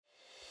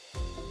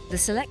The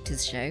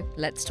Selectors Show,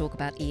 Let's Talk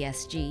About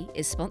ESG,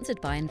 is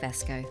sponsored by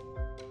Invesco.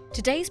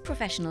 Today's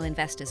professional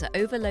investors are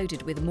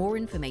overloaded with more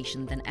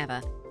information than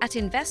ever. At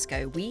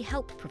Invesco, we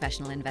help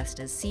professional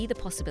investors see the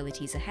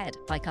possibilities ahead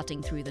by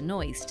cutting through the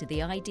noise to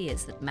the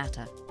ideas that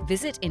matter.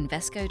 Visit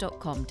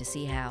Invesco.com to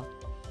see how.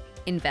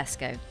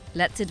 Invesco,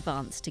 let's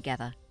advance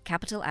together.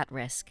 Capital at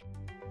risk.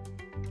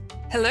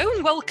 Hello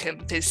and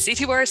welcome to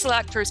Citywire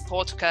Selector's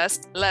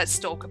podcast, Let's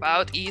Talk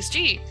About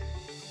ESG.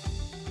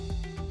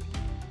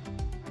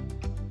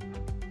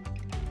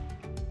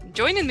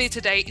 Joining me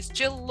today is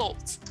Gill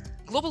Lofts,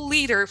 Global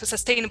Leader for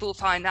Sustainable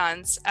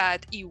Finance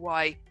at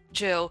EY.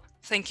 Gill,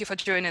 thank you for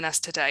joining us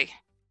today.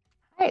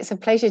 It's a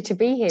pleasure to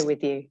be here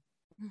with you.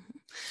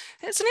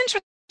 It's an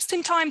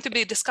interesting time to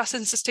be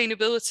discussing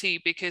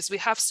sustainability because we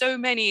have so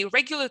many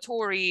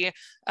regulatory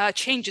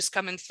changes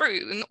coming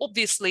through. And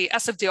obviously,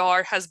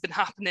 SFDR has been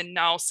happening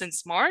now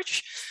since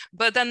March.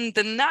 But then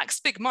the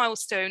next big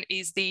milestone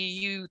is the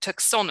EU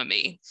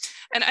taxonomy.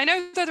 And I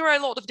know that there are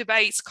a lot of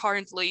debates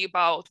currently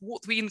about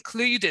what we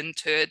include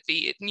into it,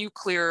 be it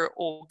nuclear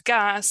or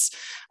gas.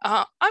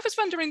 I was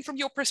wondering from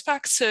your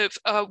perspective,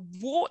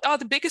 what are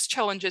the biggest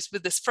challenges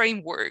with this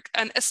framework?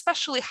 And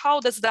especially,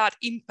 how does that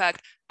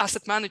impact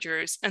asset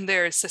managers and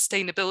their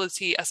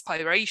sustainability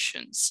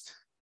aspirations?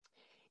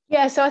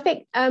 Yeah, so I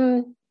think,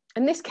 and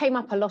this came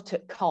up a lot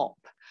at COP,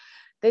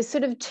 there's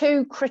sort of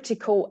two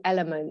critical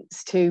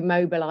elements to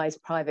mobilise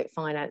private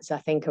finance, I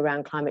think,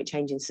 around climate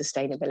change and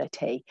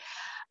sustainability.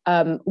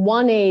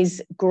 One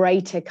is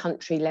greater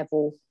country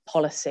level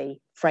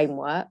policy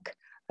framework,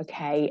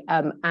 okay,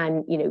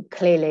 and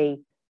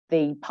clearly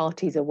the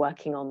parties are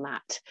working on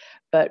that,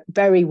 but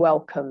very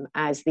welcome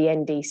as the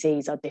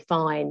NDCs are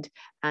defined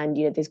and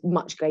there's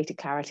much greater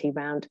clarity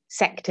around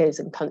sectors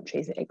and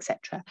countries,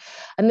 etc.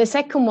 And the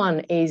second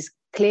one is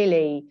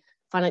clearly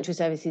financial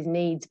services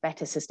needs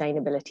better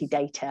sustainability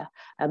data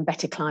and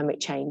better climate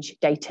change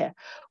data,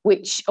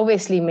 which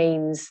obviously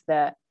means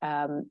that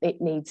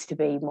it needs to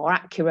be more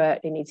accurate,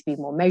 it needs to be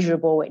more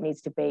measurable, it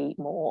needs to be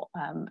more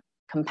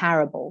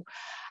comparable.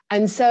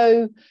 And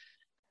so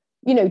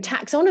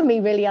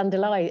taxonomy really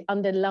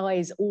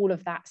underlies all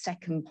of that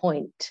second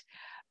point.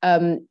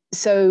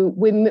 So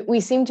we're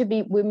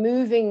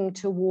moving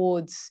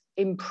towards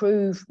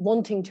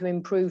wanting to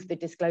improve the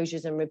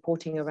disclosures and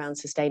reporting around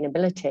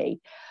sustainability.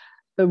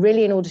 But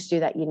really, in order to do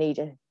that, you need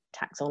a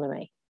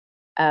taxonomy.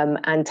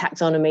 And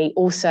taxonomy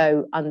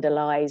also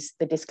underlies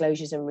the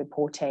disclosures and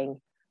reporting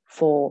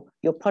for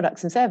your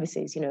products and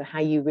services,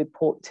 how you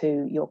report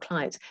to your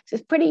clients. So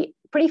it's pretty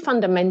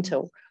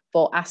fundamental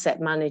for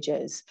asset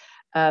managers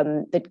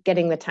that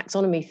getting the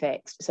taxonomy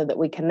fixed so that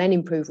we can then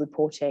improve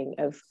reporting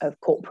of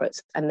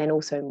corporates and then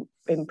also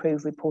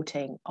improve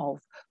reporting of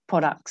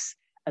products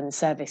and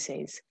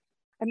services.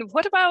 And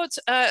what about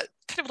kind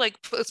of like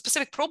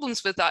specific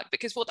problems with that?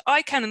 Because what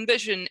I can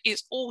envision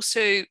is also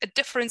a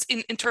difference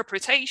in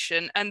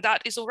interpretation, and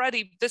that is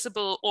already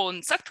visible on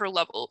sectoral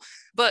level.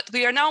 But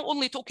we are now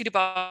only talking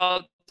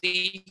about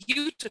the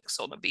EU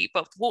taxonomy,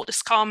 but what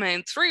is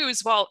coming through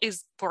as well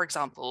is, for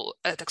example,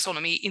 a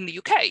taxonomy in the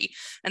UK.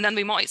 And then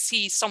we might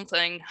see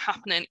something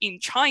happening in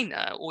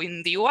China or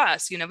in the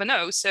US, you never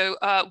know. So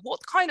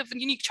what kind of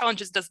unique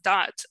challenges does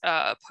that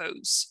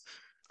pose?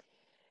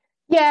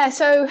 Yeah,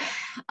 so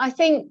I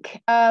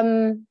think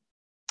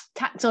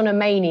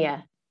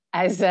taxonomania,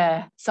 as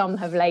some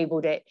have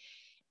labelled it,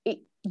 it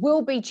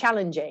will be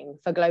challenging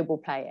for global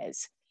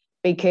players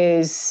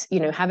because,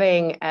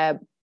 having a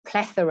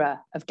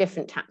plethora of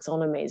different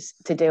taxonomies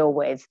to deal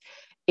with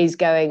is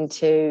going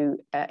to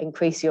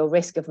increase your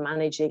risk of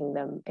managing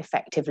them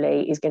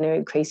effectively, is going to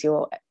increase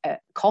your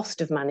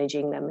cost of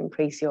managing them,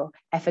 increase your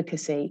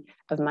efficacy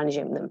of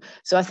managing them.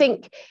 So I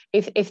think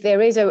if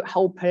there is a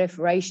whole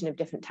proliferation of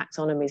different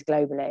taxonomies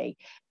globally,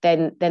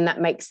 then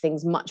that makes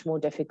things much more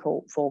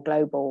difficult for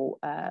global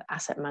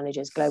asset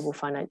managers, global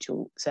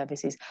financial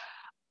services.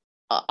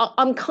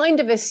 I'm kind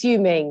of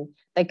assuming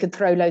they could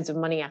throw loads of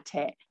money at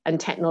it and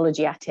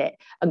technology at it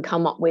and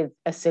come up with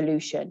a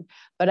solution.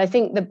 But I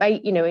think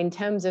in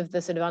terms of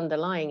the sort of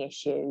underlying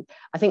issue,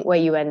 I think where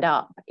you end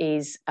up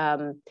is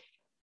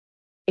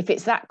if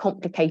it's that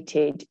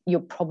complicated, you're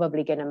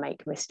probably going to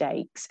make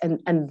mistakes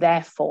and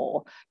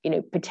therefore,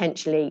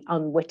 potentially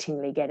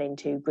unwittingly get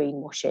into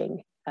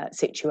greenwashing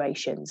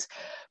situations.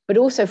 But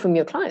also from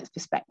your client's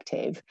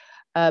perspective,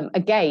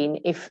 again,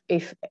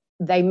 if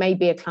they may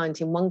be a client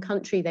in one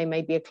country, they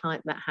may be a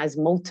client that has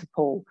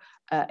multiple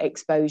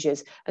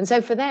exposures. And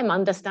so for them,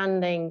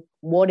 understanding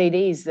what it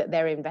is that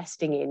they're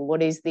investing in,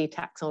 what is the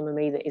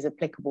taxonomy that is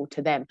applicable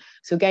to them.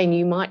 So again,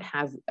 you might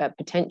have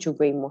potential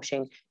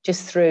greenwashing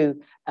just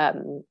through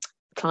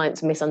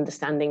clients'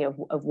 misunderstanding of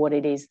what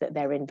it is that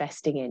they're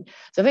investing in.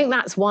 So I think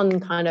that's one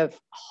kind of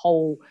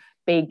whole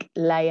big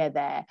layer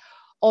there.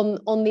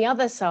 On the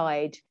other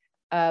side,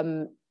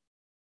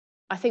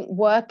 I think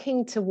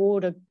working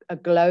toward a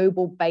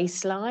global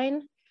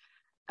baseline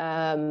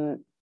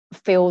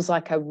feels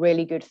like a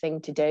really good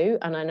thing to do.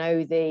 And I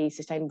know the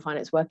Sustainable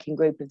Finance Working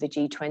Group of the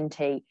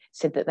G20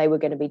 said that they were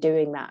going to be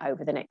doing that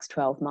over the next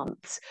 12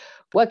 months,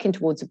 working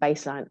towards a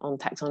baseline on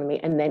taxonomy,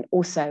 and then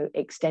also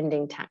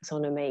extending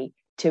taxonomy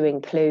to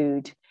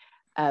include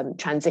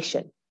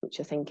transition, which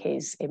I think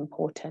is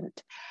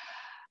important.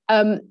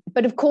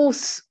 But of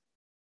course,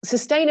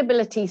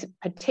 sustainability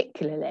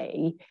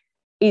particularly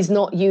is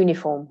not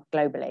uniform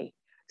globally.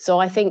 So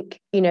I think,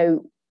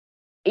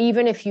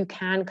 even if you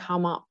can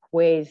come up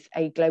with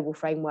a global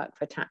framework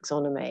for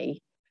taxonomy,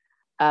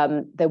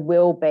 there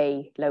will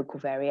be local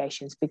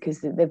variations,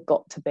 because they've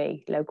got to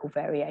be local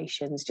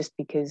variations, just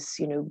because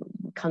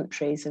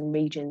countries and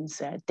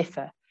regions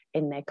differ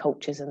in their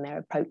cultures and their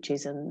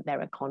approaches and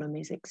their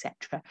economies,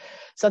 etc.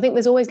 So I think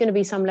there's always going to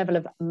be some level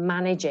of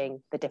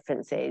managing the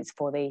differences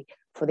for the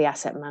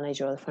asset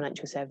manager or the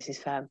financial services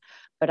firm.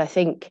 But I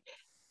think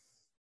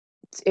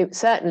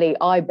certainly,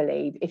 I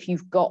believe, if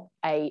you've got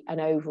an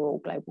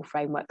overall global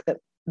framework that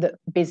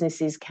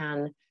businesses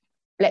can,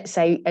 let's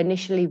say,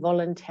 initially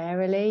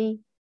voluntarily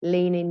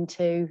lean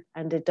into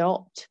and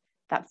adopt,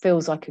 that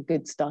feels like a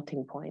good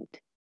starting point.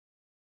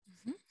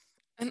 Mm-hmm.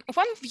 And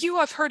one view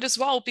I've heard as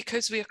well,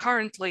 because we are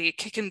currently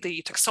kicking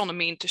the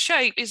taxonomy into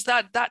shape, is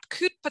that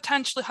could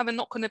potentially have a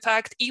knock-on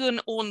effect even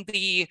on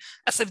the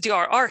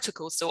SFDR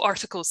articles. So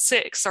Article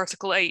 6,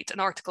 Article 8, and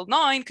Article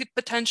 9 could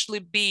potentially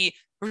be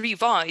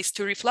revised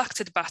to reflect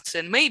it better,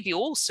 and maybe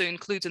also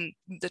including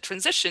the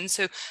transition.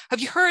 So have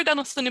you heard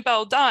anything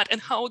about that,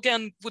 and how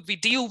again would we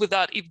deal with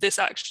that if this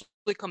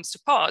actually comes to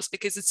pass?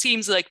 Because it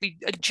seems like we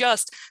are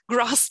just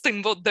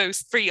grasping what those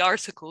 3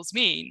 articles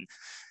mean.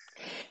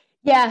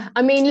 Yeah,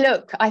 I mean,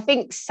 look, I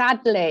think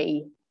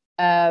sadly,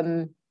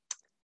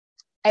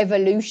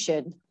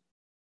 evolution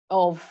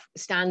of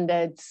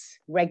standards,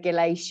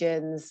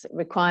 regulations,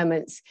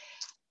 requirements,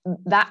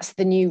 that's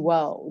the new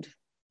world.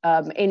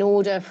 In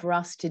order for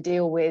us to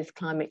deal with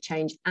climate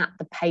change at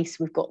the pace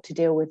we've got to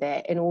deal with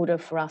it, in order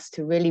for us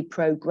to really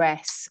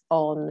progress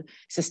on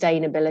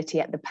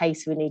sustainability at the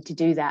pace we need to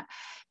do that,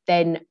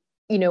 then,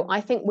 I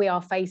think we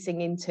are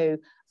facing into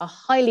a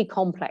highly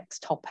complex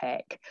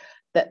topic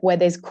where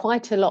there's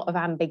quite a lot of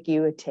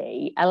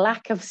ambiguity, a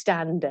lack of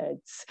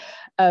standards,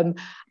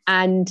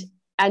 and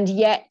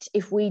yet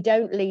if we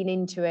don't lean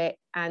into it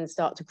and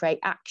start to create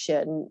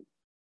action,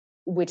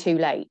 we're too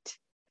late.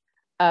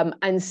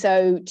 And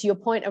so to your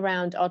point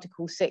around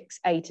Article 6,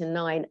 8 and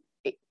 9,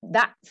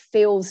 that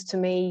feels to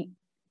me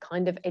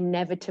kind of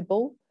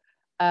inevitable.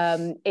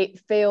 It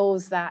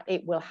feels that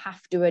it will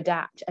have to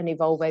adapt and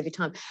evolve over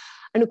time.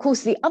 And of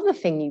course, the other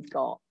thing you've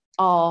got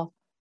are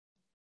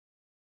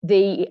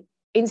the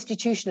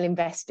institutional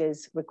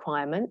investors'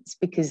 requirements,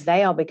 because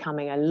they are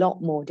becoming a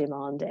lot more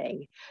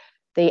demanding.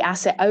 The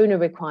asset owner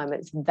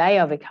requirements, they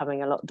are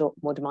becoming a lot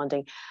more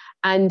demanding.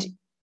 And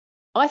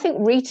I think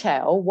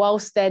retail,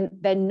 whilst they're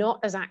not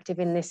as active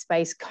in this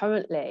space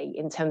currently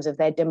in terms of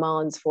their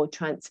demands for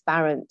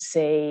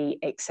transparency,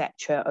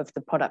 etc., of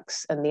the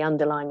products and the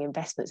underlying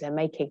investments they're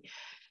making,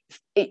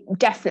 it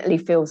definitely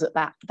feels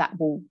that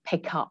will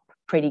pick up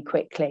pretty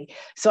quickly.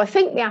 So I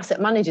think the asset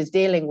managers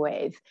dealing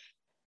with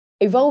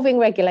evolving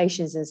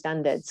regulations and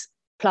standards,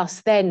 plus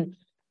then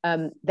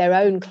their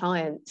own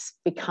clients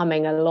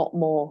becoming a lot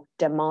more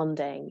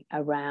demanding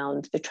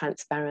around the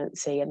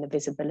transparency and the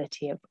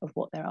visibility of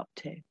what they're up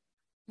to.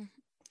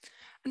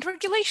 And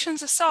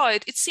regulations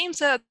aside, it seems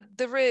that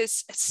there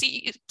is a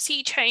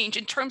sea change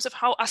in terms of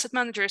how asset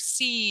managers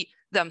see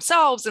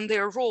themselves and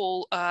their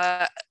role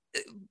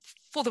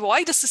for the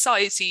wider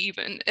society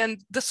even.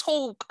 And this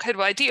whole kind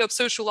of idea of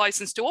social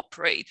license to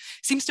operate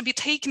seems to be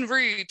taking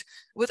root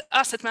with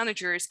asset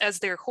managers as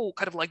their whole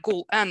kind of like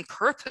goal and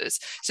purpose.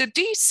 So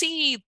do you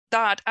see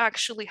that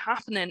actually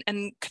happening?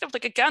 And kind of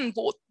like, again,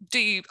 what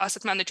do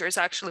asset managers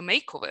actually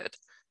make of it?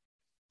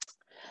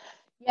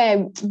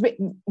 Yeah,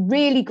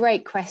 really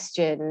great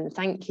question.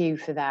 Thank you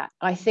for that.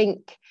 I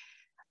think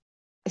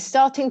it's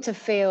starting to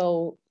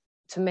feel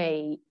to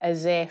me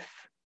as if,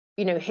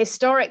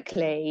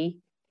 historically,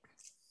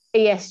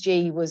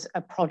 ESG was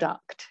a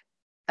product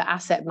that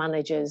asset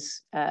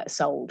managers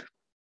sold.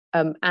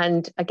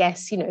 And I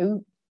guess,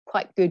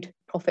 quite good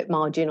profit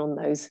margin on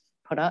those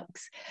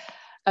products.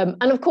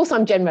 And of course,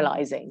 I'm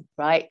generalizing,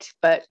 right?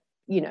 But,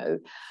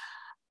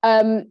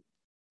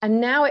 and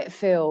now it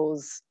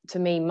feels to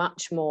me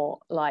much more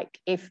like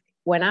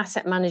when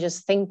asset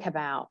managers think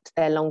about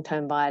their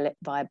long-term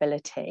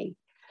viability,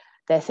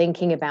 they're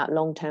thinking about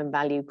long-term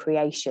value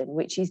creation,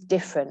 which is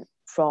different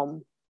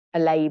from a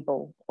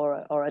label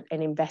or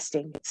an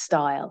investing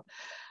style.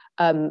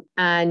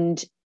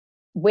 And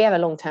we have a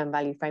long-term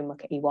value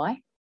framework at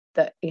EY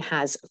that it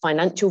has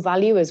financial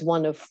value as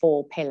one of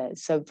 4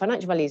 pillars. So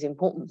financial value is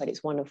important, but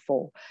it's one of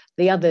 4.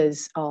 The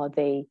others are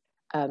the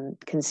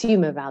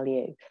consumer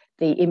value,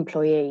 the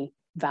employee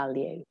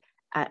value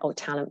or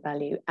talent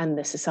value, and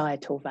the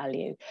societal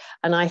value.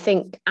 And I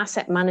think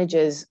asset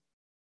managers,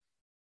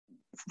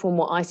 from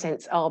what I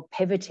sense, are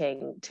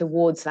pivoting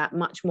towards that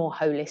much more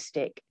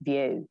holistic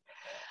view.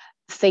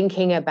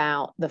 thinking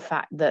about the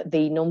fact that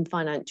the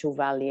non-financial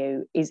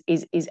value is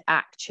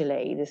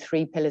actually the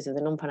three pillars of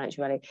the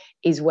non-financial value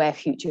is where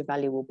future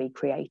value will be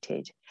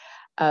created,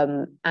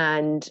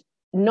 and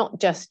not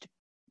just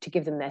to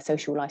give them their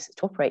social license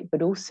to operate,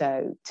 but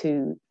also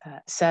to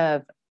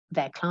serve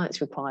their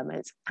clients'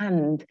 requirements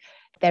and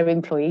their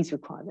employees'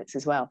 requirements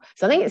as well.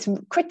 So I think it's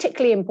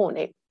critically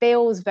important. It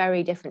feels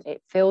very different.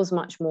 It feels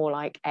much more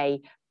like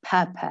a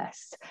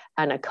purpose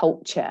and a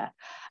culture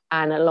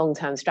and a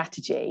long-term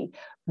strategy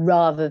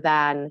rather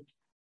than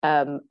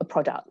a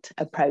product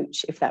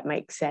approach, if that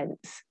makes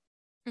sense.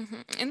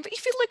 Mm-hmm. And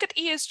if you look at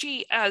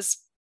ESG as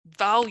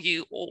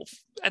value of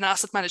an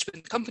asset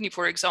management company,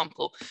 for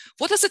example,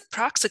 what does it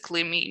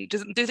practically mean?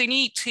 Do they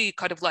need to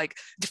kind of like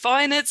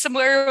define it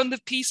somewhere on the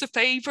piece of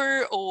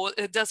paper, or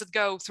does it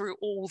go through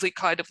all the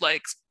kind of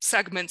like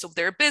segments of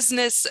their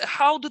business?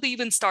 How do they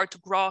even start to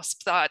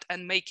grasp that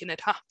and making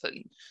it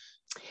happen?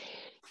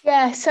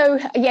 Yeah, so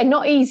yeah,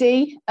 not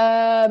easy.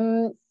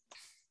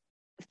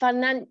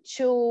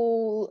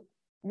 Financial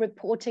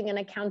reporting and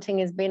accounting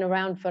has been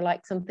around for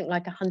like something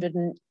like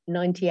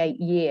 198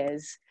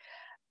 years.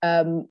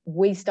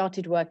 We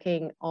started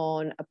working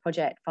on a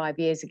project 5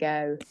 years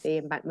ago, the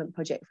Embankment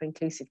Project for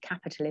Inclusive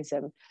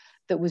Capitalism,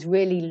 that was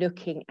really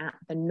looking at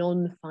the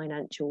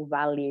non-financial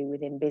value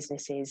within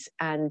businesses.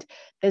 And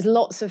there's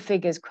lots of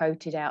figures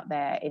quoted out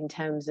there in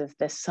terms of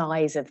the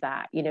size of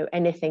that, you know,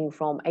 anything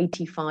from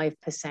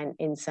 85%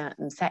 in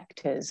certain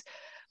sectors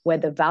where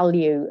the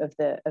value of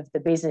the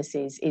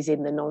businesses is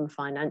in the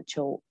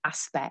non-financial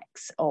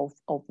aspects of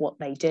what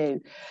they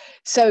do.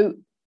 So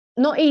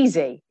not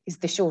easy is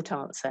the short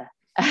answer.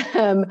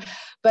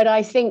 But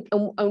I think,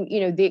 you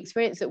know, the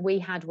experience that we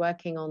had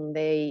working on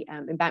the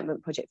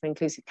Embankment Project for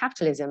Inclusive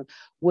Capitalism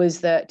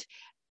was that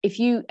if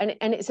you, and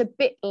it's a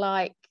bit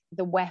like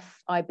the WEF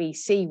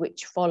IBC,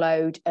 which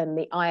followed, and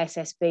the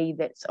ISSB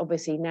that's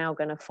obviously now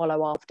going to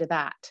follow after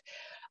that.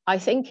 I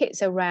think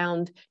it's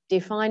around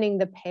defining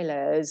the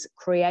pillars,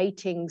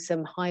 creating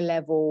some high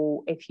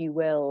level, if you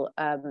will,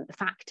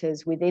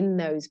 factors within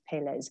those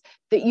pillars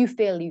that you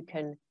feel you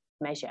can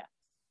measure.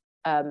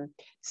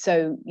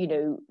 So, you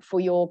know, for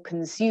your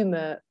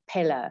consumer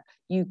pillar,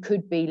 you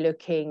could be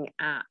looking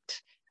at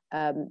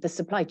the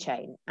supply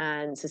chain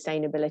and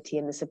sustainability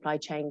in the supply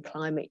chain,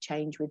 climate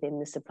change within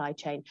the supply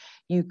chain.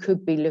 You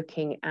could be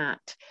looking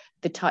at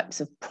the types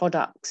of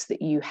products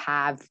that you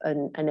have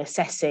and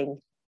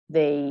assessing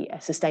the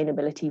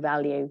sustainability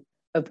value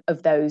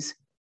of those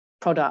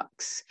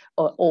products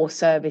or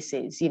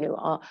services. You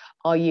know,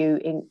 are you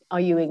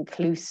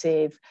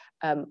inclusive?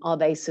 Are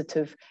they sort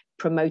of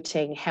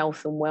promoting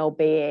health and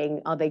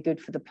well-being? Are they good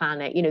for the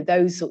planet? You know,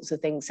 those sorts of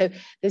things. So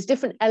there's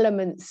different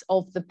elements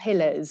of the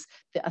pillars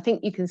that I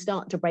think you can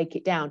start to break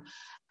it down.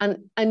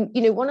 And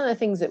you know, one of the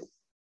things that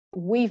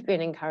we've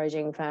been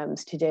encouraging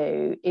firms to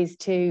do is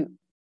to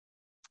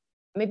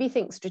maybe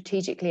think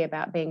strategically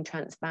about being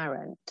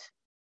transparent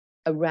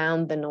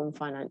around the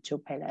non-financial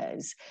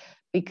pillars,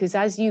 because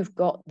as you've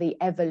got the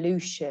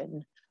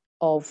evolution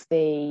of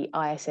the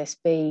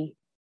ISSB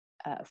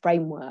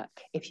framework,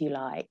 if you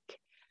like,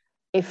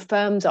 if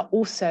firms are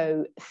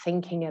also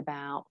thinking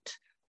about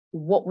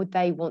what would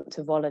they want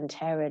to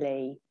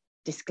voluntarily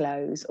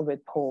disclose or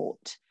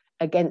report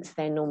against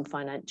their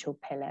non-financial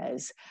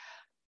pillars,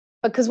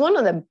 because one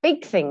of the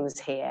big things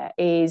here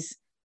is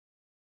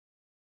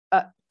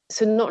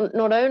so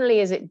not only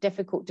is it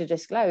difficult to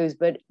disclose,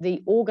 but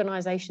the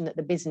organization that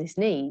the business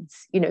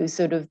needs, you know,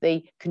 sort of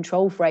the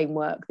control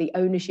framework, the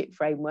ownership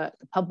framework,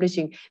 the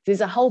publishing,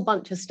 there's a whole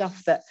bunch of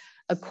stuff that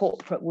a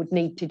corporate would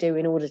need to do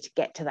in order to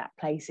get to that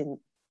place in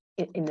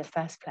the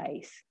first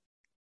place.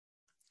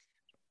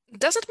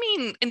 Does it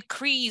mean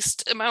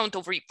increased amount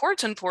of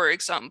reporting, for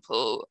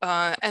example?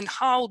 And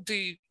how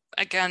do,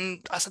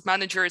 again, asset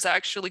managers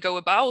actually go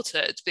about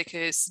it?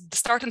 Because the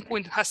starting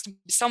point has to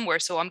be somewhere.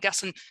 So I'm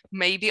guessing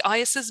maybe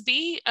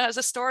ISSB as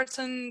a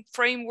starting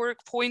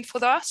framework point for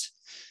that?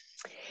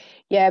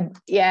 Yeah.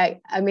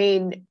 I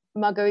mean,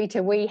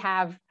 Margarita, we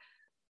have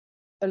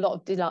a lot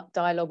of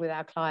dialogue with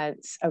our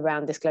clients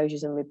around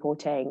disclosures and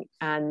reporting.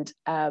 And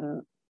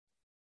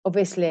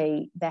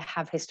obviously, there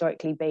have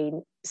historically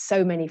been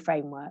so many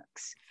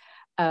frameworks.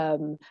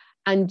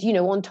 And, you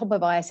know, on top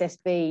of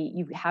ISSB,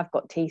 you have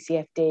got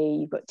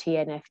TCFD, you've got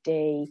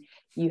TNFD,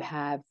 you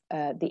have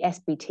the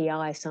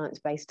SBTI,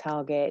 science-based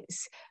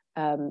targets.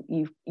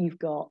 You've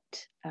got,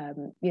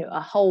 you know,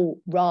 a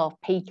whole raft,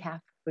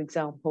 PCAF, for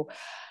example.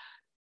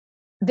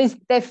 There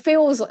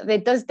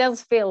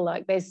does feel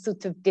like there's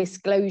sort of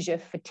disclosure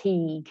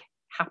fatigue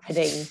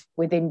happening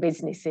within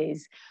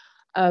businesses.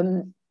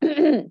 And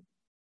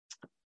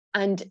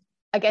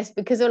I guess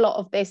because a lot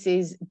of this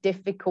is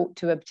difficult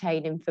to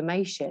obtain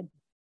information,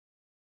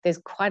 there's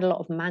quite a lot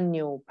of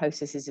manual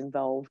processes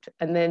involved,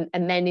 and then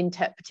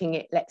interpreting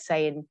it, let's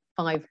say, in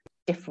 5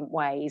 different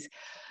ways.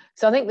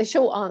 So I think the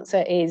short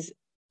answer is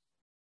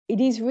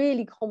it is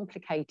really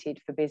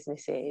complicated for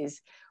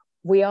businesses.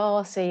 We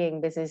are seeing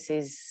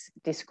businesses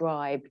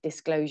describe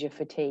disclosure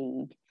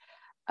fatigue.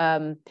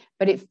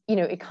 But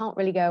it can't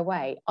really go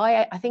away.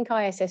 I think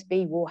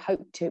ISSB will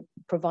hope to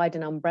provide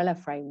an umbrella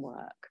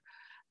framework.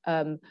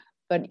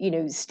 But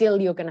still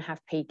you're going to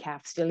have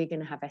PCAF, still you're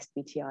going to have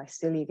SBTI,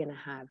 still you're going to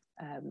have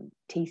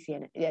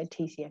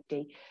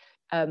TCFD,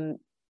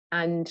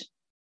 and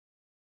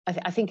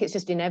I think it's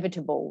just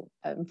inevitable.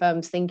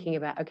 Firms thinking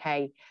about,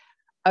 okay,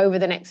 over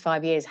the next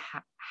 5 years,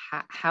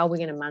 how are we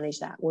going to manage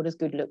that? What does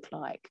good look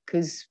like?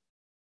 Because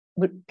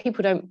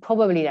people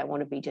probably don't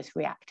want to be just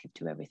reactive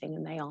to everything,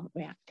 and they aren't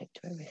reactive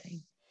to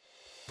everything.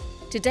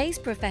 Today's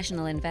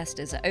professional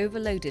investors are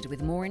overloaded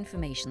with more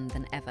information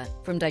than ever,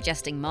 from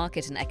digesting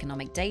market and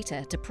economic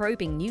data to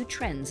probing new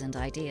trends and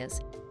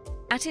ideas.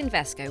 At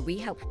Invesco, we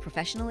help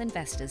professional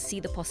investors see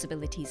the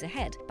possibilities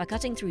ahead by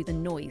cutting through the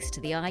noise to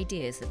the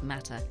ideas that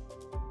matter.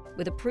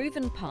 With a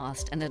proven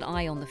past and an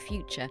eye on the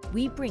future,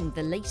 we bring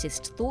the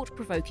latest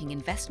thought-provoking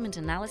investment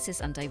analysis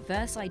and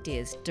diverse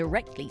ideas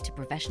directly to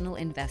professional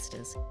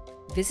investors.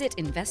 Visit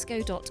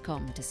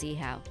Invesco.com to see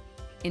how.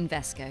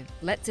 Invesco,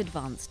 let's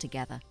advance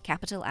together.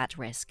 Capital at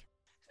risk.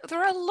 There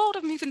are a lot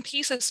of moving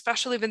pieces,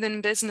 especially within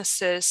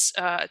businesses,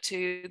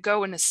 to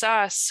go and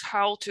assess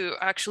how to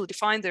actually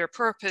define their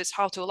purpose,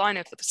 how to align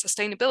it with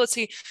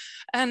sustainability.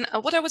 And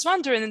what I was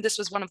wondering, and this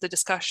was one of the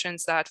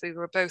discussions that we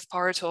were both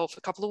part of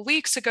a couple of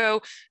weeks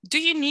ago,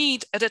 do you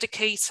need a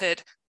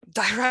dedicated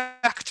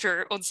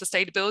director on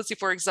sustainability,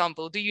 for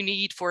example? Do you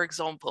need, for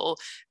example,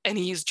 an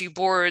ESG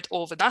board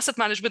of an asset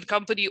management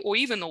company or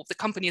even of the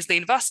companies they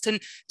invest in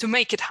to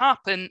make it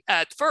happen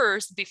at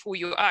first before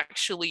you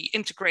actually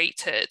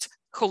integrate it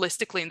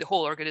holistically in the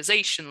whole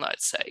organization,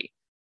 let's say?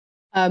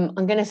 I'm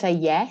going to say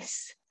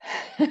yes.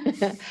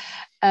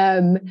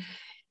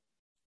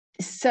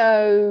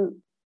 So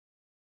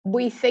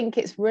we think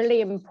it's really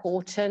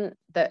important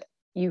that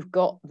you've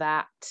got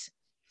that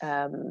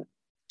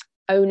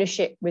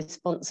ownership,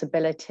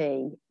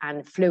 responsibility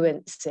and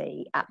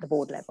fluency at the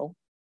board level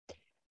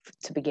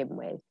to begin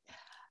with.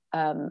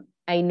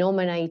 A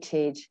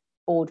nominated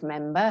board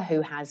member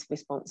who has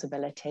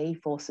responsibility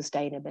for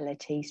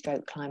sustainability,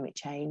 climate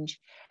change,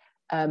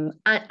 and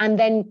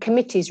then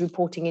committees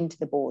reporting into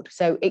the board.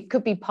 So it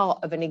could be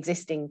part of an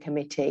existing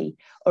committee,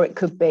 or it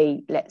could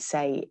be, let's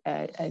say,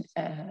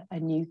 a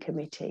new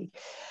committee.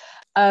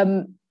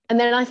 And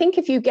then I think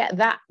if you get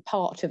that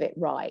part of it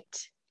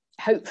right,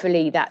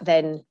 hopefully that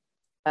then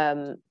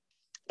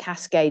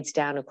cascades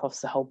down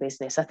across the whole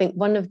business. I think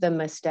one of the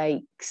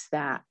mistakes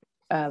that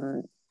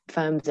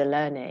firms are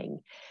learning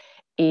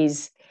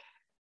is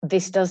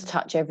this does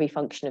touch every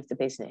function of the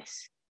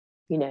business,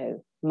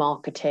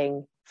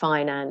 marketing,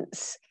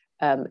 finance,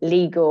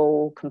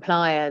 legal,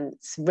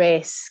 compliance,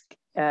 risk,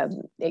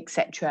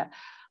 etc.,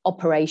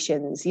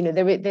 operations.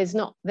 There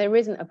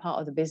isn't a part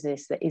of the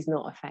business that is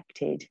not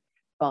affected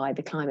by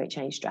the climate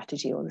change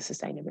strategy or the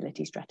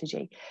sustainability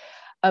strategy.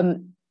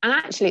 And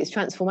actually, it's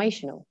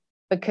transformational,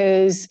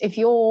 because if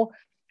you're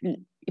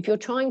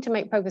trying to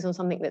make progress on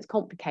something that's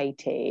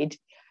complicated,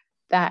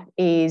 that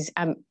is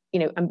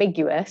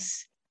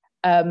ambiguous,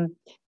 then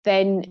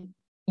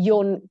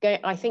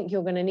I think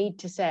you're going to need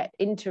to set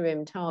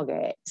interim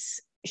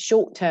targets,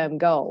 short-term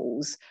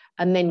goals,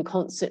 and then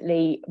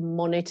constantly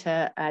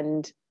monitor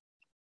and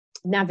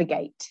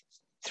navigate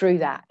through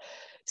that.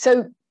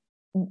 So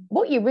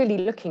what you're really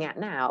looking at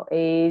now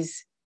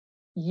is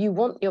you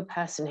want your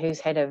person who's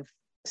head of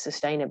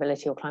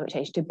sustainability or climate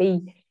change to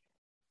be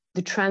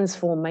the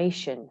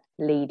transformation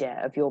leader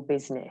of your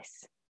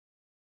business.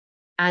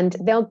 And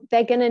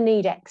they're going to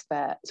need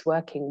experts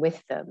working with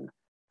them.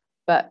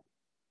 But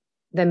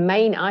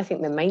I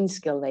think the main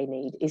skill they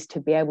need is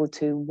to be able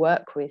to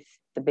work with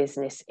the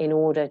business in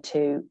order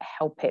to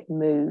help it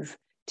move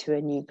to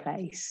a new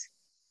place.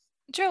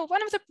 Joe,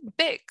 one of the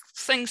big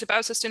things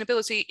about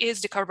sustainability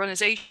is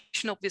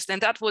decarbonization, obviously,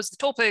 and that was the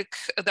topic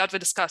that we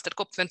discussed at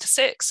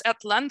COP26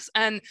 at length.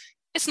 And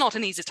it's not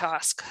an easy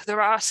task.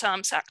 There are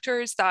some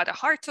sectors that are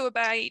hard to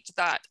abate,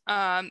 that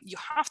you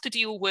have to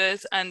deal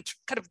with, and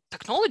kind of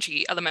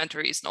technology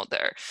elementary is not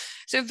there.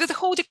 So with the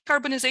whole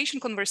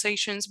decarbonization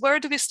conversations, where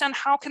do we stand?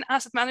 How can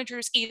asset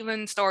managers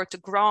even start to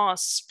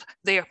grasp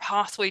their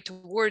pathway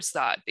towards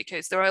that?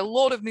 Because there are a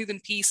lot of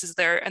moving pieces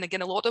there, and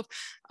again, a lot of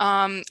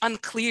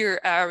unclear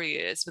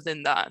areas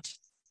within that.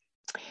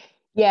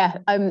 Yeah,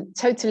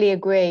 totally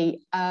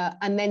agree.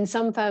 And then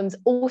some firms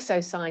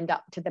also signed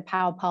up to the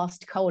Power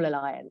Past Coal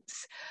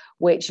Alliance,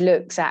 which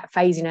looks at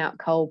phasing out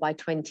coal by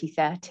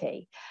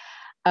 2030.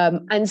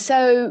 And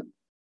so,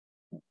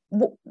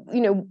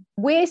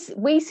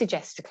 we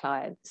suggest to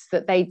clients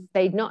that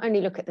they not only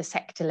look at the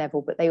sector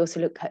level, but they also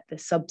look at the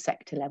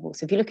subsector level.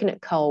 So if you're looking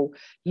at coal,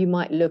 you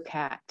might look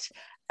at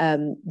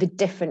the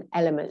different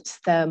elements,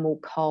 thermal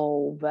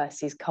coal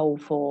versus coal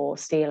for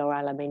steel or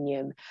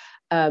aluminium.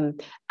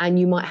 And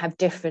you might have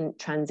different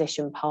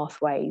transition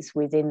pathways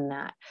within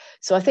that.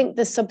 So I think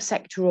the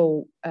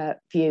subsectoral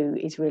view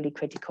is really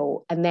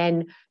critical. And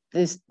then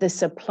there's the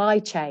supply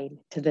chain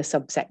to the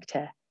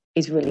subsector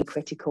is really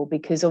critical,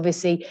 because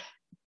obviously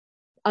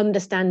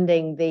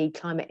understanding the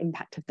climate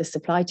impact of the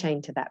supply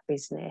chain to that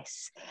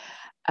business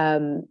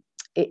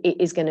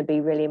it is going to be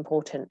really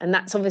important. And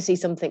that's obviously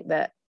something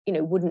that, you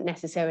know, wouldn't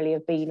necessarily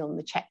have been on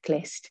the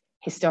checklist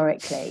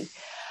historically.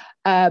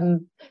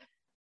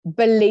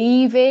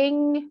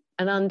 Believing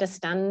and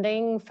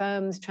understanding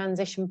firms'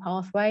 transition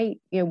pathway,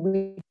 you know, we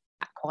do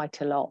that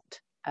quite a lot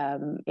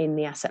in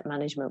the asset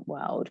management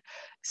world.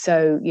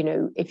 So, you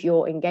know, if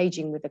you're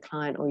engaging with a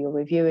client or you're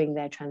reviewing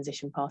their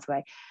transition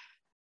pathway,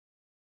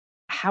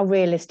 how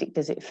realistic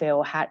does it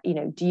feel? How, you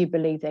know, do you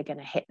believe they're going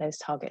to hit those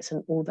targets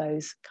and all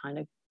those kind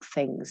of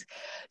things?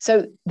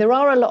 So there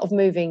are a lot of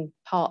moving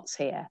parts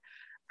here.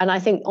 And I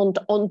think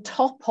on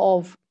top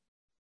of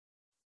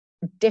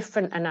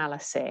different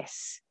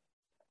analysis,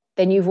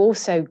 then you've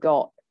also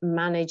got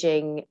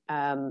managing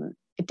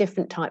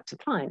different types of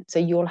clients. So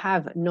you'll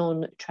have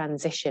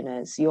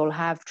non-transitioners, you'll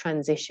have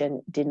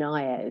transition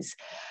deniers,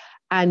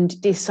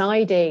 and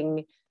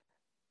deciding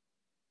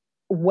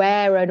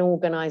where an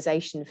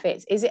organization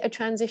fits. Is it a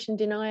transition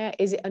denier?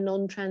 Is it a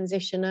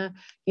non-transitioner?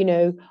 You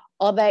know,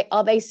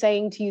 are they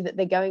saying to you that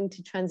they're going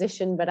to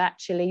transition, but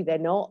actually they're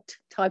not,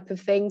 type of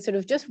thing? Sort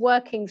of just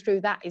working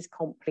through that is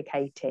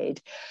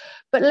complicated.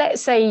 But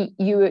let's say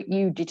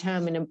you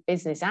determine a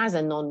business as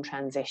a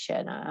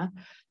non-transitioner,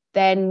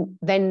 then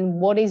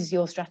what is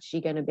your strategy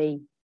going to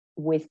be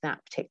with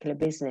that particular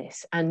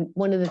business? And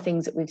one of the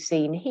things that we've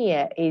seen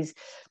here is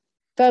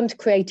firms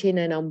creating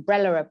an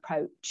umbrella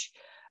approach.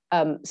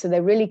 So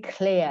they're really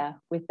clear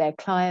with their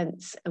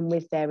clients and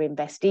with their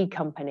investee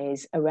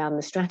companies around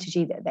the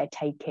strategy that they're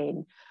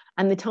taking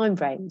and the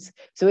timeframes.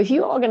 So if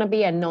you are going to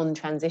be a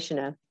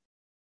non-transitioner,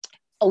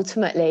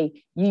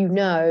 ultimately, you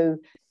know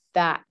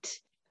that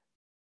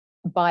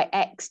by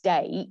X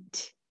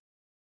date,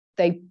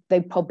 they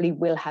probably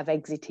will have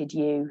exited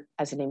you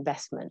as an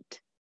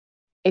investment.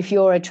 If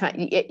you're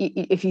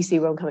if you see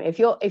where I'm coming,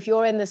 if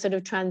you're in the sort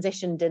of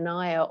transition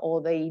denier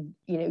or the,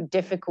 you know,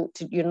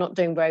 you're not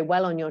doing very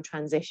well on your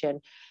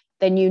transition,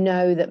 then you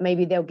know that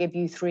maybe they'll give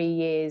you 3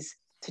 years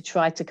to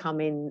try to come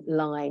in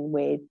line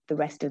with the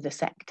rest of the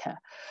sector.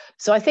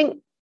 So I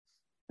think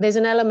there's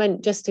an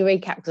element, just to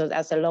recap, because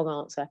that's a long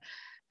answer,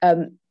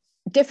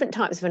 different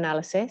types of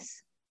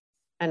analysis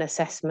and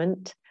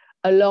assessment,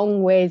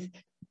 along with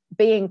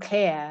being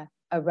clear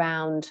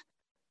around,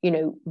 you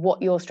know,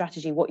 what your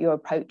strategy, what your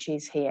approach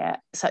is here,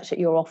 such that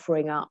you're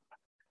offering up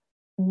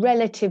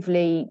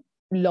relatively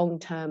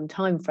long-term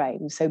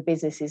timeframes so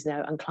businesses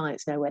know and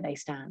clients know where they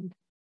stand.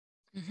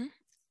 Mm-hmm.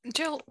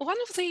 Jill, one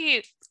of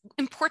the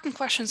important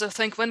questions, I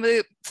think, when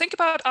we think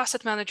about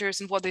asset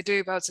managers and what they do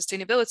about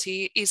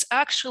sustainability is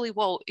actually,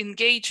 well,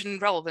 engage in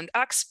relevant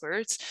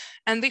experts.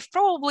 And they've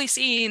probably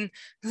seen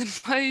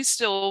the most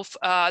of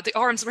the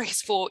arms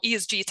race for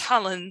ESG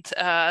talent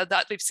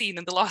that we've seen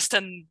in the last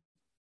 10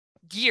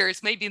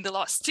 years, maybe in the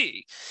last 2.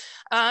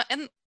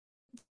 And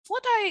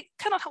what I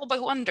cannot help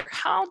but wonder,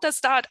 how does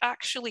that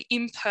actually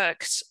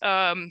impact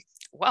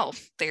well,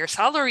 their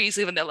salaries,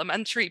 even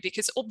elementary,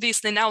 because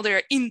obviously now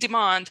they're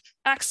in-demand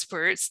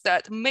experts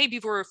that maybe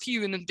were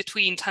few in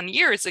between 10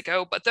 years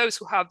ago, but those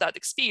who have that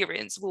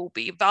experience will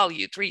be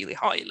valued really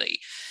highly.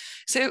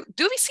 So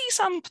do we see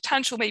some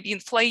potential maybe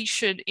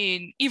inflation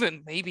in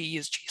even maybe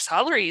ESG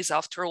salaries,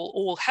 after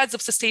all heads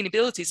of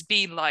sustainability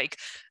being like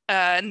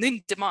an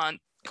in-demand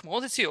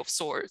commodity of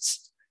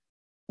sorts?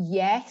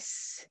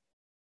 Yes,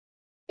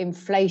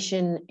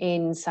 inflation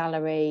in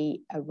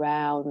salary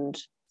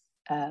around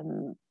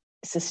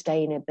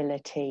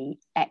sustainability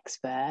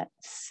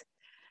experts.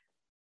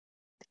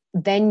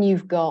 Then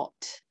you've got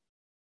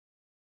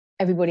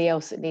everybody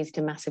else that needs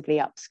to massively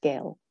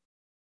upskill.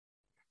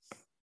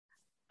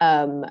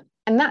 And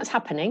that's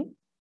happening.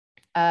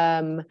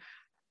 And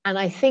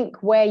I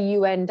think where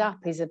you end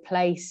up is a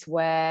place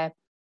where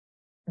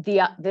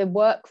the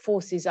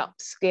workforce is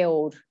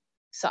upskilled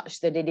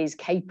such that it is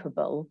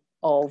capable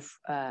of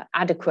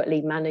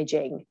adequately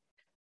managing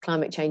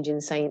climate change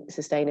and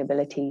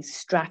sustainability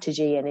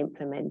strategy and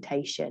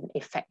implementation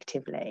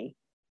effectively,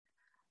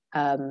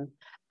 but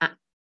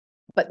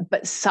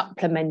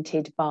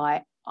supplemented by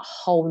a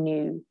whole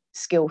new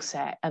skill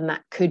set. And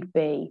that could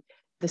be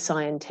the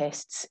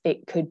scientists,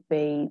 it could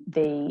be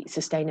the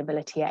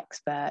sustainability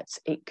experts,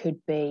 it could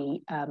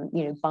be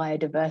you know,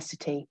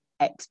 biodiversity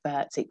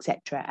experts,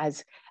 etc.,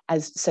 as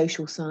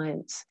social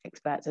science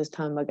experts as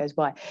time goes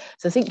by.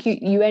 So I think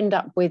you end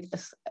up with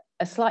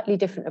a slightly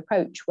different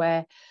approach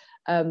where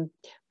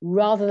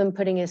rather than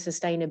putting a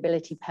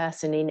sustainability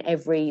person in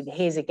every,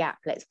 here's a gap,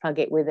 let's plug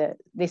it with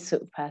this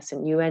sort of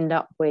person, you end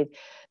up with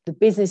the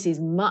business is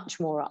much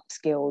more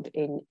upskilled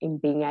in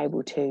being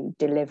able to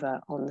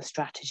deliver on the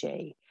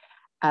strategy.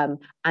 And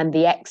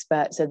the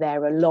experts are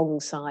there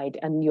alongside,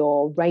 and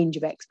your range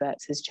of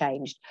experts has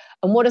changed.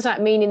 And what does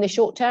that mean in the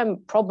short term?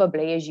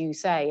 Probably, as you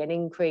say, an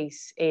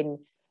increase in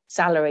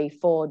salary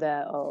for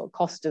the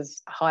cost of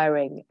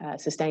hiring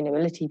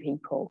sustainability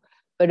people.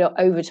 But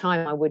over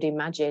time, I would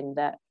imagine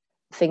that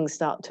things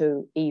start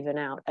to even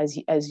out as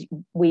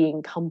we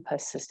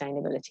encompass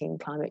sustainability and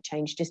climate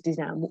change, just as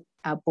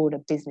our broader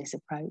business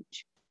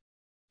approach.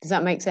 Does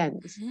that make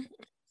sense? Mm-hmm.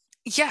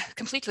 Yeah,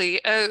 completely.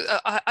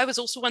 I was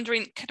also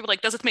wondering, kind of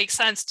like, does it make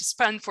sense to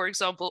spend, for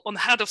example, on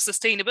head of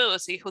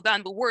sustainability, who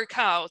then will work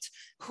out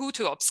who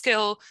to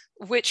upskill,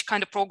 which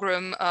kind of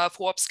program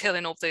for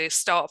upskilling of the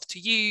staff to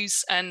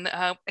use, and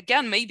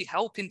again, maybe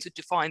helping to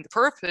define the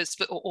purpose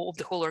of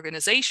the whole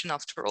organization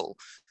after all.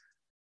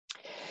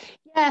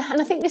 Yeah,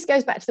 and I think this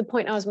goes back to the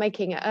point I was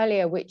making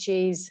earlier, which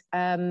is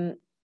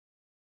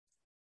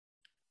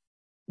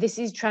this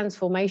is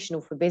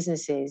transformational for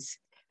businesses.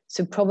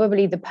 So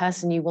probably the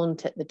person you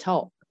want at the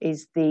top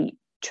is the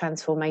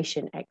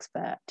transformation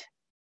expert.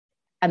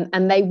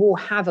 And they will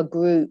have a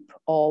group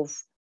of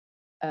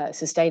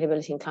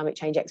sustainability and climate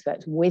change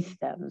experts with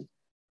them.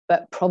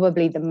 But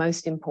probably the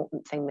most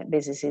important thing that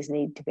businesses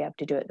need to be able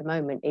to do at the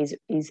moment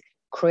is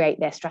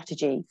create their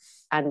strategy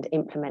and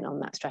implement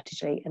on that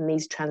strategy. And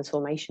these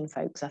transformation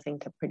folks, I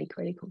think, are pretty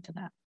critical to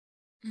that.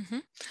 Mm-hmm.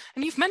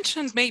 And you've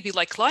mentioned maybe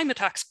like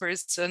climate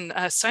experts and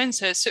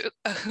scientists. So,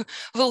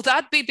 will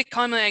that be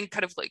becoming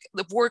kind of like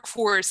the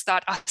workforce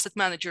that asset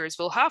managers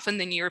will have in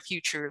the near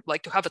future,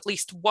 like to have at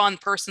least one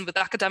person with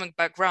academic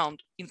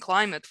background in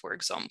climate, for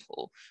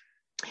example?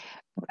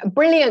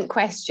 Brilliant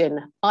question.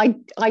 I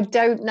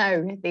don't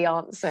know the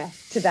answer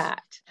to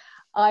that.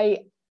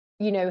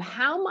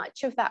 How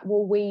much of that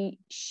will we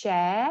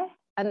share?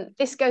 And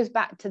this goes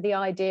back to the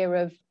idea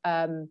of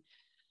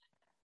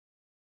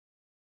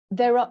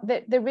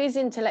there is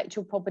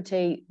intellectual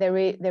property,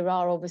 there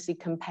are obviously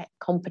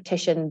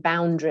competition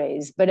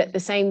boundaries, but at the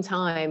same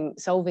time,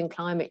 solving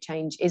climate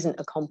change isn't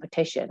a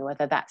competition,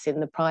 whether that's in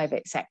the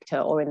private sector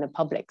or in the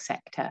public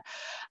sector.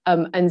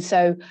 And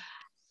so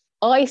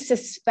I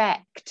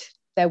suspect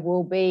there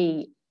will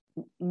be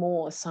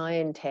more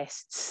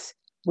scientists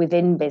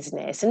within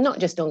business, and not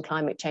just on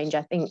climate change.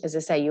 I think, as I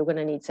say, you're going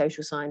to need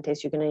social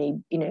scientists, you're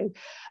going to need,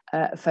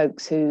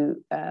 folks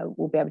who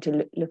will be able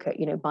to look at,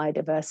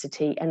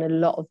 biodiversity and a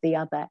lot of the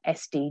other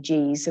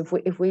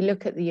SDGs. If we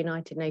look at the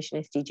United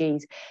Nations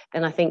SDGs,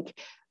 then I think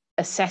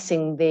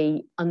assessing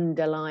the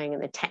underlying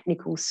and the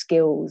technical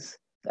skills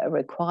that are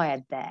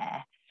required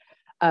there,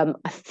 I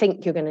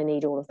think you're going to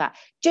need all of that.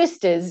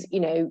 Just as,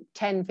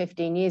 10,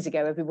 15 years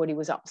ago, everybody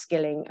was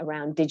upskilling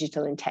around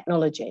digital and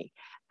technology.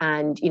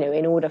 And,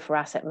 in order for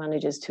asset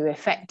managers to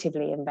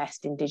effectively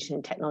invest in digital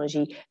and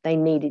technology, they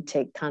needed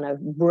to kind of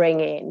bring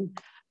in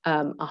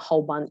a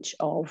whole bunch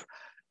of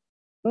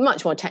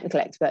much more technical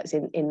experts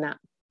in that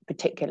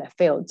particular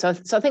field. So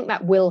I think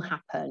that will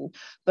happen.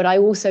 But I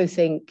also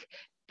think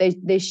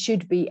there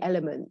should be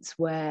elements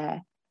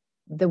where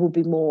there will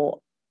be more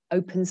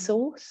open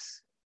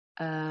source,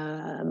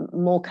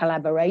 more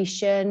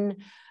collaboration,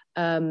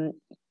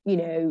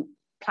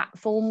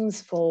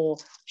 platforms for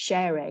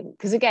sharing.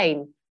 Because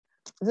again,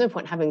 there's no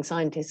point having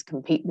scientists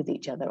compete with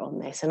each other on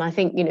this. And I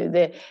think,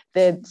 the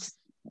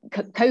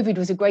COVID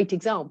was a great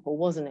example,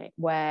 wasn't it?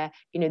 Where,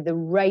 the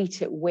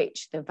rate at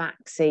which the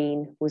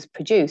vaccine was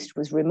produced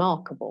was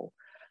remarkable.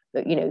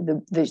 But,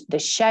 the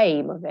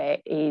shame of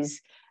it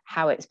is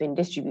how it's been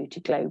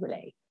distributed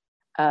globally.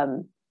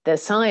 The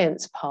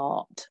science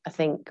part, I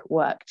think,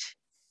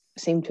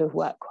 seemed to have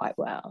worked quite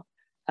well.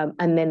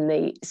 And then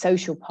the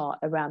social part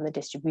around the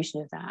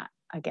distribution of that,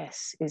 I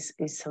guess, is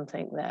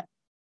something that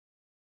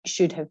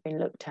should have been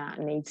looked at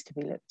and needs to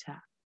be looked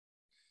at.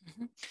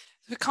 Mm-hmm.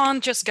 We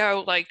can't just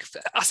go like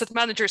asset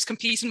managers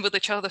competing with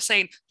each other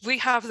saying, we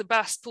have the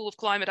best pool of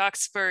climate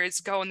experts,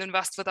 go and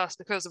invest with us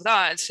because of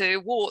that. So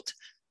what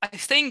I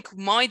think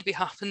might be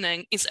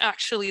happening is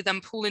actually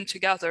them pulling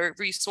together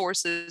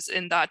resources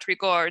in that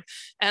regard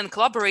and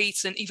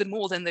collaborating even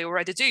more than they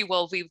already do.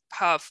 Well, we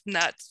have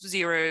net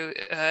zero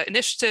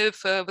initiative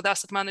with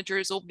asset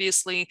managers,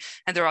 obviously,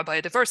 and there are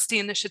biodiversity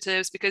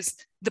initiatives, because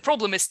the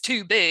problem is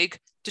too big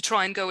to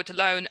try and go it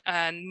alone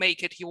and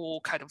make it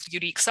your kind of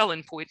unique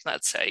selling point,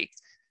 let's say.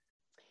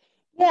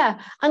 Yeah,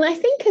 and I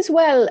think as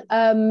well,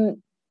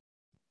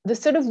 the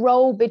sort of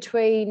role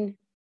between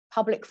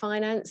public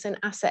finance and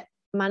asset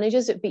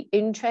managers, it'd be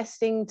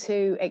interesting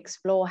to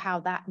explore how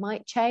that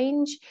might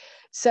change.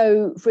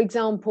 So, for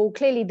example,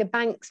 clearly the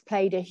banks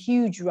played a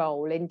huge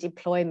role in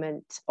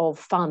deployment of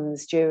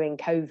funds during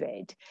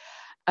COVID.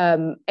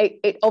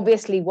 It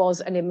obviously was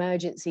an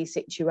emergency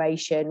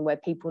situation where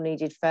people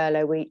needed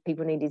furlough,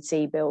 people needed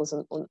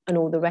CBILS and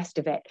all the rest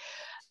of it.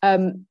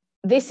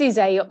 This is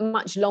a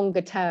much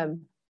longer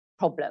term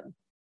problem.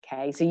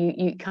 Okay, so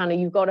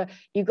you've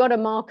got a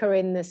marker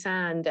in the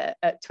sand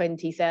at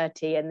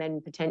 2030 and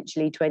then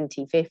potentially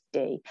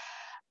 2050.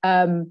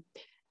 And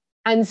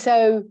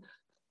so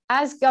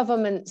as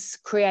governments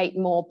create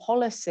more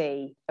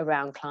policy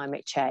around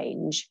climate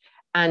change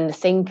and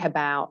think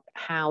about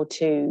how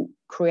to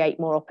create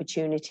more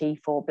opportunity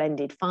for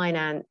blended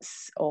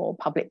finance or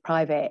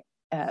public-private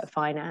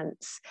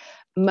finance,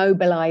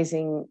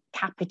 mobilizing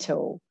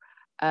capital,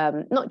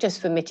 not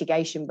just for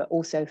mitigation, but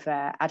also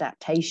for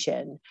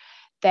adaptation,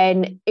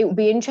 then it will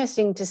be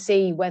interesting to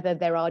see whether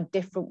there are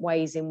different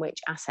ways in which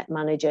asset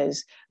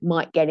managers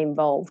might get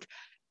involved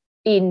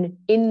in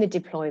the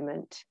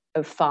deployment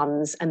of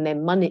funds and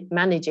then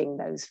managing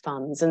those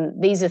funds.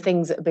 And these are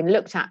things that have been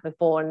looked at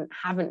before and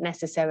haven't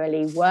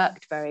necessarily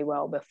worked very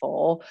well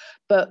before,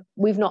 but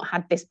we've not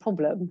had this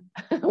problem.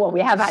 Well,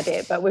 we have had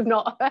it, but we've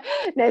not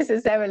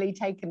necessarily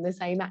taken the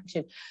same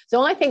action.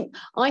 So I think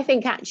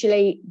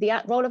actually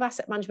the role of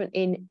asset management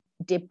in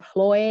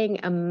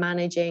deploying and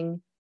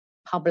managing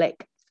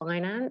public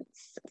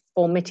finance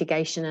for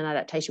mitigation and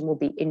adaptation will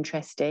be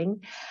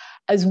interesting,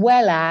 as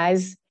well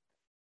as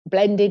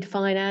blended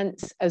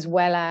finance, as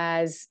well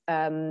as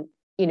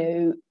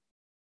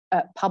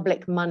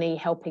public money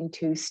helping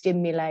to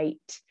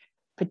stimulate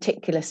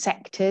particular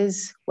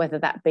sectors, whether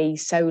that be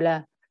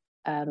solar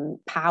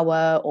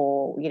power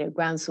or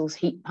ground source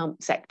heat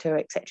pump sector,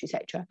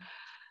 etc.,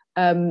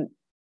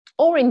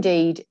 or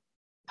indeed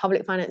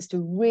public finance to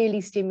really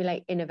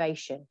stimulate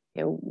innovation.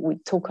 We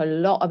talk a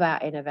lot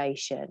about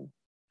innovation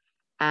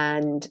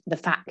and the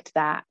fact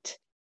that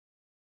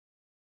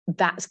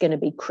that's going to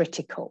be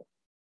critical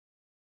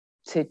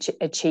to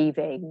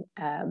achieving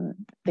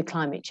the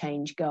climate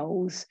change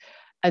goals.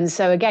 And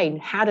so again,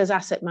 how does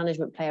asset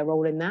management play a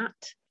role in that?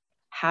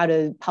 How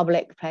does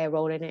public play a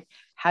role in it?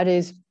 How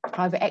does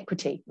private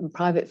equity and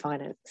private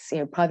finance,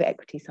 private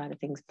equity side of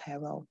things play a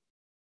role?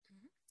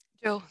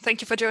 Jill,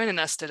 thank you for joining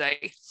us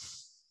today.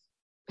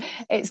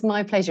 It's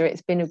my pleasure.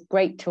 It's been a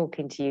great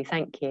talking to you.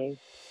 Thank you.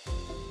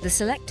 The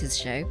Selectors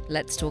Show,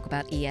 Let's Talk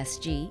About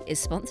ESG, is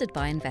sponsored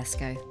by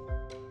Invesco.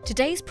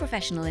 Today's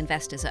professional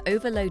investors are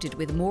overloaded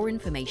with more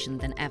information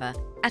than ever.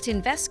 At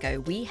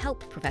Invesco, we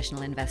help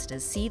professional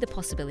investors see the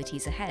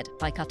possibilities ahead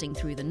by cutting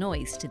through the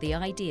noise to the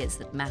ideas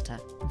that matter.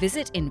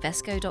 Visit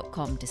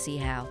Invesco.com to see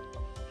how.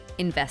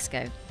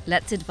 Invesco,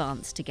 let's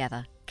advance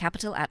together.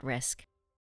 Capital at risk.